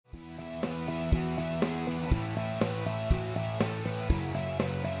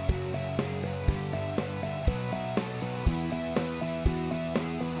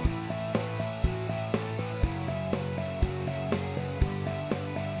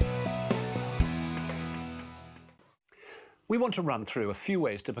We want to run through a few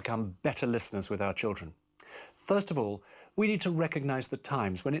ways to become better listeners with our children. First of all, we need to recognise the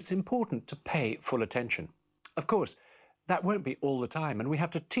times when it's important to pay full attention. Of course, that won't be all the time, and we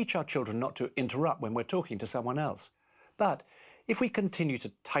have to teach our children not to interrupt when we're talking to someone else. But if we continue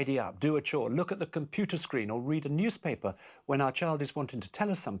to tidy up, do a chore, look at the computer screen or read a newspaper when our child is wanting to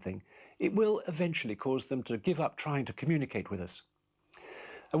tell us something, it will eventually cause them to give up trying to communicate with us.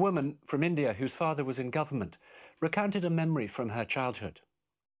 A woman from India whose father was in government recounted a memory from her childhood.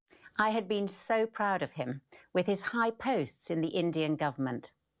 I had been so proud of him with his high posts in the Indian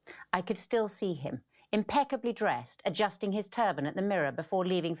government. I could still see him, impeccably dressed, adjusting his turban at the mirror before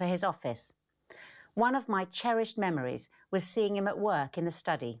leaving for his office. One of my cherished memories was seeing him at work in the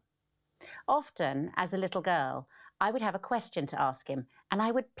study. Often, as a little girl, I would have a question to ask him, and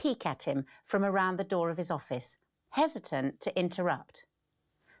I would peek at him from around the door of his office, hesitant to interrupt.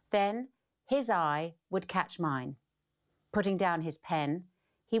 Then his eye would catch mine. Putting down his pen,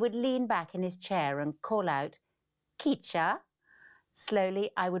 he would lean back in his chair and call out, "Kicha."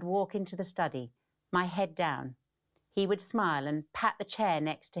 Slowly, I would walk into the study, my head down. He would smile and pat the chair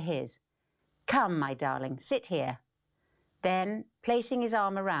next to his. "Come, my darling, sit here." Then, placing his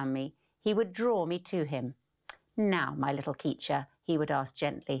arm around me, he would draw me to him. "Now, my little Kicha," he would ask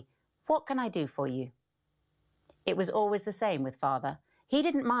gently, "what can I do for you?" It was always the same with Father. He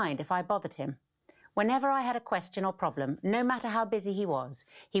didn't mind if I bothered him. Whenever I had a question or problem, no matter how busy he was,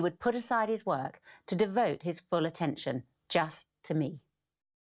 he would put aside his work to devote his full attention just to me.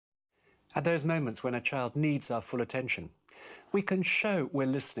 At those moments when a child needs our full attention, we can show we're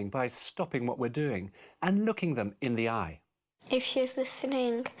listening by stopping what we're doing and looking them in the eye. If she's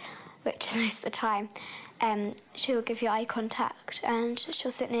listening, which is most of the time, she'll give you eye contact and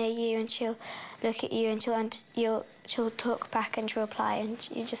she'll sit near you and she'll look at you and she'll talk back and she'll reply, and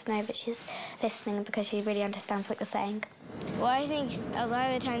you just know that she's listening because she really understands what you're saying. Well, I think a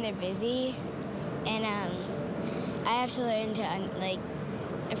lot of the time they're busy, and I have to learn to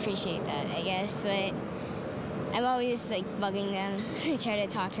appreciate that, I guess. But I'm always bugging them to try to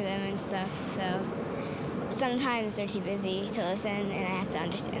talk to them and stuff. So sometimes they're too busy to listen, and I have to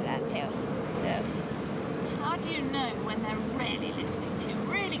understand that too. So. How do you know when they're really listening to you,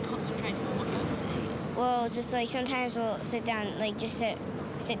 really concentrating on what you're saying? Well, just sometimes we'll sit down, just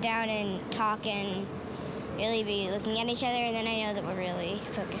sit down and talk and really be looking at each other, and then I know that we're really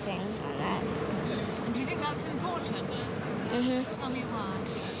focusing on that. And do you think that's important? Mm-hmm. Tell me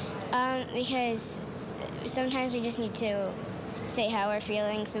why. Because sometimes we just need to say how we're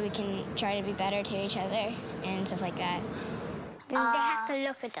feeling so we can try to be better to each other and stuff like that. They have to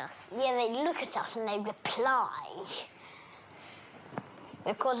look at us. Yeah, they look at us and they reply.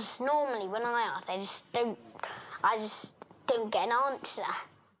 Because normally when I ask, I just don't get an answer.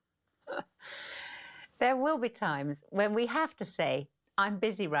 There will be times when we have to say, "I'm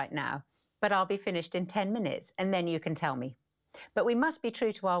busy right now, but I'll be finished in 10 minutes and then you can tell me." But we must be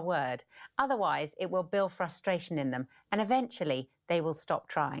true to our word, otherwise it will build frustration in them and eventually they will stop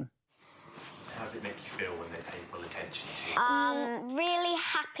trying. How does it make you feel when they pay full attention to you? Really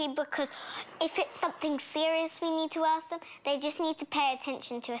happy, because if it's something serious we need to ask them, they just need to pay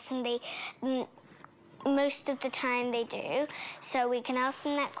attention to us, and they most of the time they do. So we can ask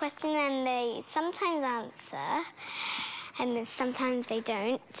them that question and they sometimes answer, and then sometimes they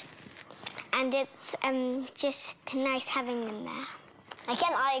don't. And it's just nice having them there.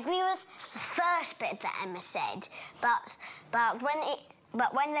 Again, I agree with the first bit that Emma said, but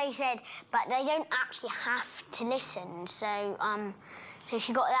when they said, but they don't actually have to listen, so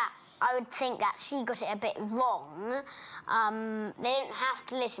she got that. I would think that she got it a bit wrong. They don't have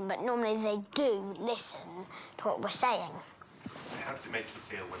to listen, but normally they do listen to what we're saying. How does it make you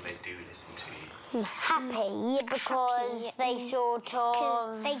feel when they do listen to you? Happy, because they sort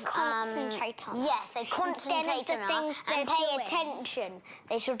of... They concentrate on us. Yes, they concentrate on us and pay attention.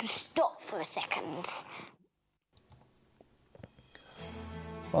 They sort of stop for a second.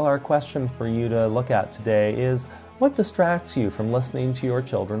 Well, our question for you to look at today is, what distracts you from listening to your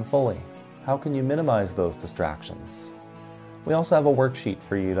children fully? How can you minimize those distractions? We also have a worksheet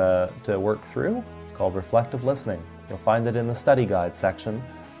for you to work through. It's called Reflective Listening. You'll find it in the study guide section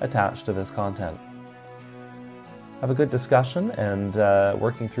attached to this content. Have a good discussion and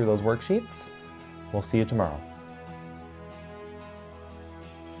working through those worksheets. We'll see you tomorrow.